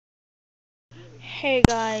Hey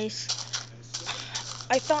guys,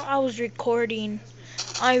 I thought I was recording.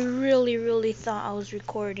 I really thought I was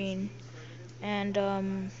recording,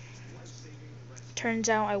 and turns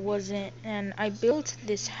out I wasn't. And I built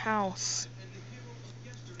this house,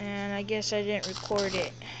 and I guess I didn't record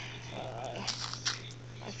it.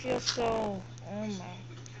 I feel so. Oh my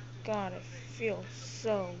god, I feel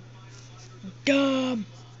so dumb.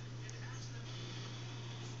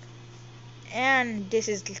 And this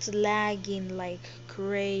is lagging like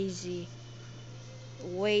crazy.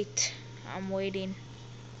 Wait, I'm waiting.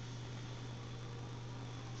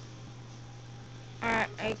 Alright,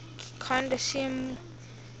 I kinda see him.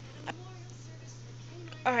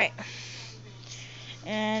 Alright,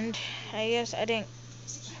 and I guess I didn't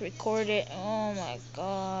record it. Oh my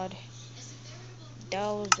god, that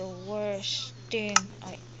was the worst thing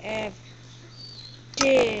I ever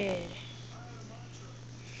did.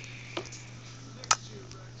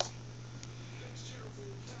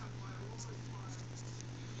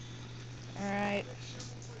 Alright,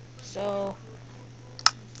 so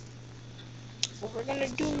what we're gonna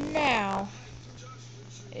do now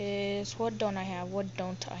is, what don't I have? What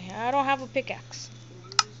don't I have? I don't have a pickaxe.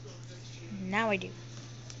 Now I do.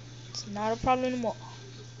 It's not a problem anymore.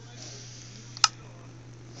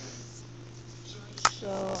 So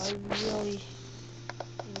I really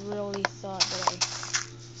thought that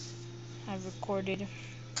I have recorded.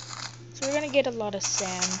 So we're gonna get a lot of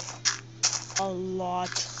sand. A lot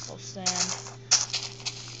of sand.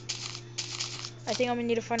 I think I'm gonna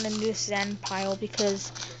need to find a new sand pile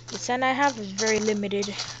because the sand I have is very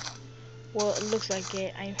limited. Well, it looks like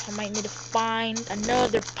it. I might need to find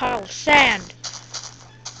another pile of sand.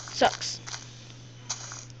 Sucks.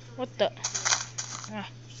 What the? Ah,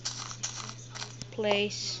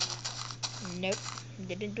 place. Nope.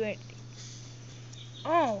 Didn't do anything.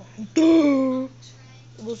 Oh, duh.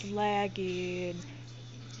 It was lagging.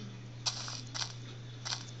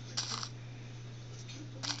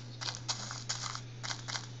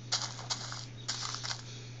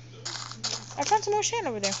 I found some more sand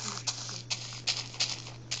over there.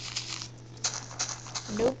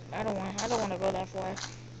 Nope. I don't want to go that far.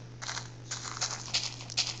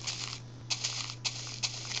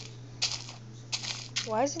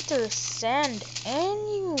 Why isn't there sand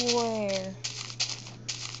anywhere?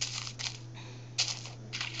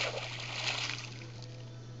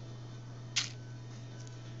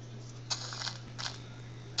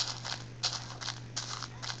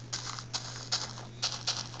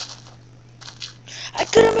 I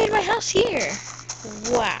could have made my house here.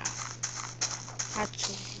 Wow. That's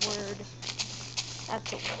a word.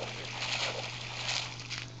 That's a word.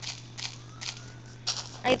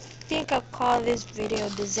 I think I'll call this video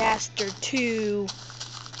Disaster 2.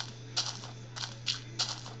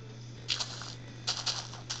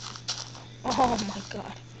 Oh my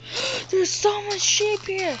god. There's so much sheep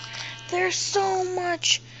here. There's so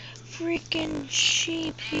much freaking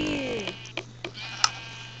sheep here.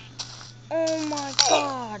 Oh my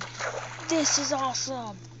god. This is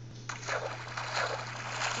awesome.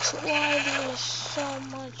 That's why there's so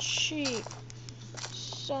much sheep.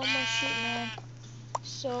 So much sheep, man.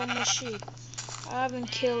 So much sheep. I haven't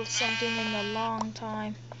killed something in a long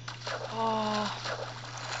time. Oh,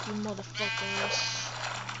 you motherfuckers.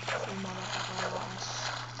 You motherfuckers.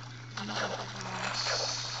 You motherfuckers.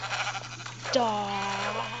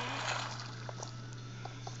 Die.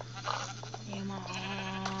 You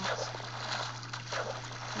motherfuckers.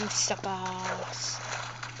 You suckers.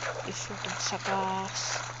 You freaking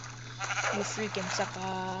suckers. You freaking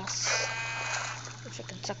suckers. You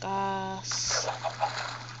freaking suckers.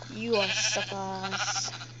 You are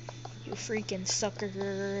suckers. You freaking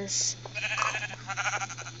suckers.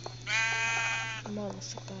 Mother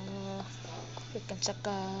sucker. Freaking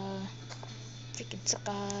sucker. Freaking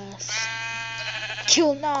suckers.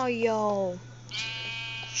 Kill now, yo.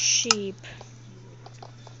 Sheep.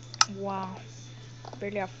 Wow.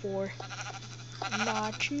 Barely have 4.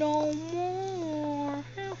 Not no more.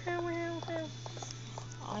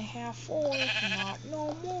 I have 4. Not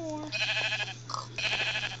no more.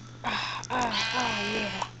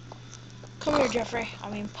 Yeah. Come here, Jeffrey. I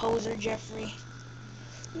mean, poser Jeffrey.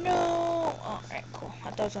 No. Alright, cool. I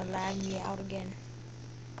thought it was gonna lag me out again.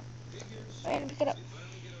 And pick it up.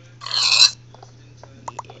 Yeah.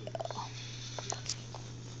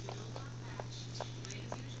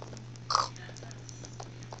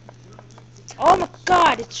 Oh my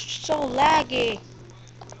god, it's so laggy.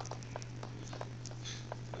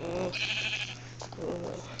 Ugh.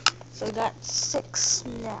 Ugh. So I got 6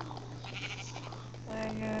 now.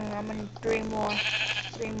 And I'm gonna need 3 more.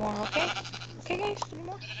 3 more, okay? Okay guys, 3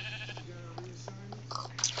 more.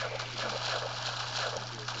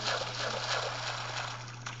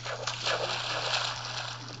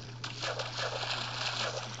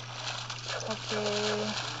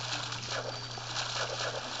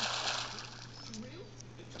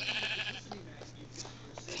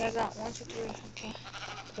 Okay, I got 1, 2, 3. Okay.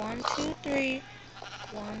 1, 2, 3.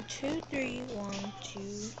 1, 2, 3. 1, 2,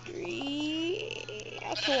 3.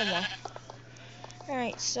 Okay, one more.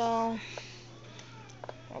 Alright, so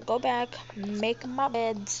I'll go back, make my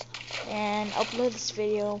beds, and upload this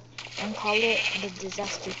video and call it the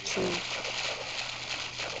Disaster 2.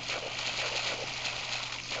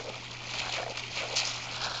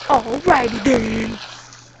 Alrighty then.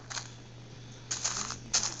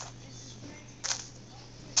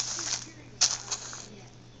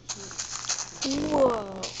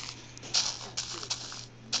 Whoa.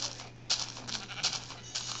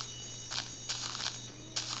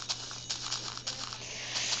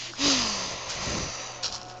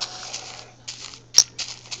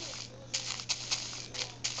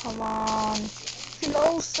 Come on.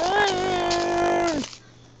 No sand.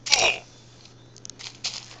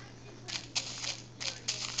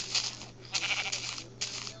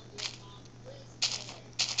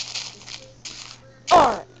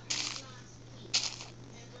 Alright.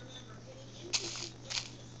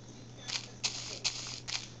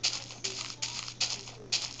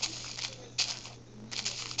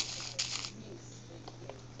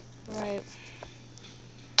 Right.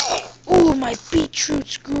 Ooh, my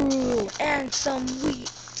beetroots grew, and some wheat,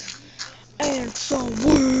 and some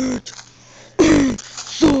wheat, and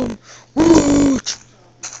some wheat.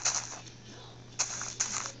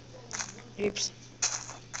 Oops.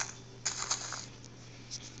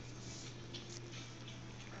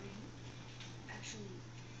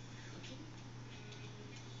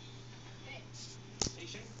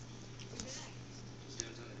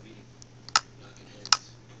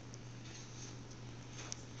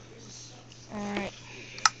 Alright.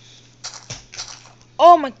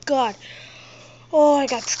 Oh my god. Oh, I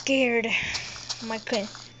got scared. My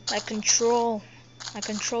control, my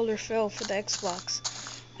controller fell for the Xbox.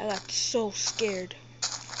 I got so scared.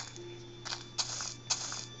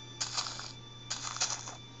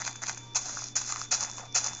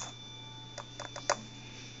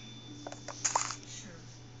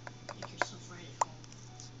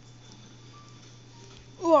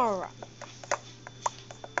 Alright.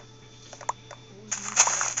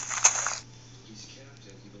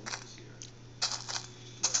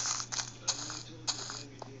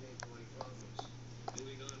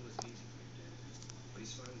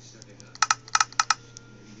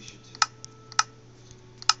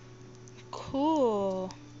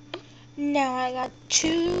 Cool. Now I got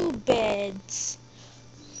 2 beds.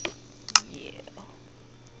 Yeah.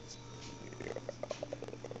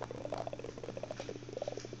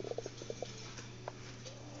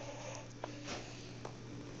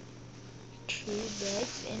 2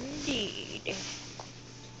 beds indeed.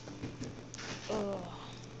 Ugh.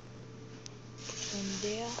 And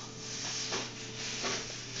there.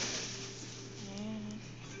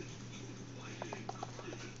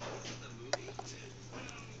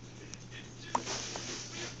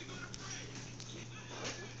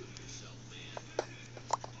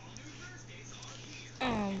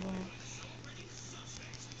 And um.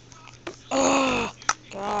 Oh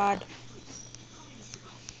God.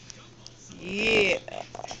 Yeah.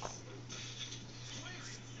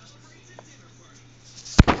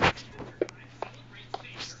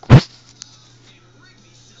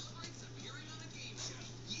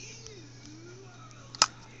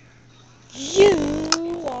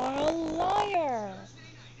 You are a liar.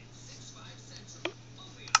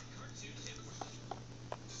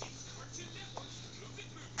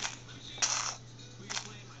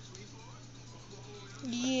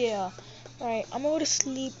 Yeah. Alright, I'm gonna go to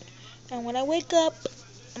sleep. And when I wake up,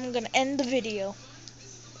 I'm gonna end the video.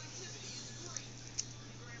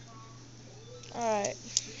 Alright.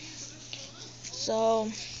 So,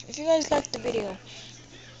 if you guys liked the video,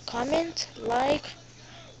 comment, like,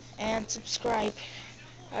 and subscribe.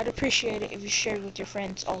 I'd appreciate it if you shared with your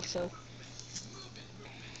friends also.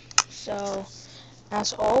 So,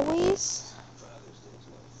 as always,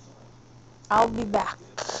 I'll be back.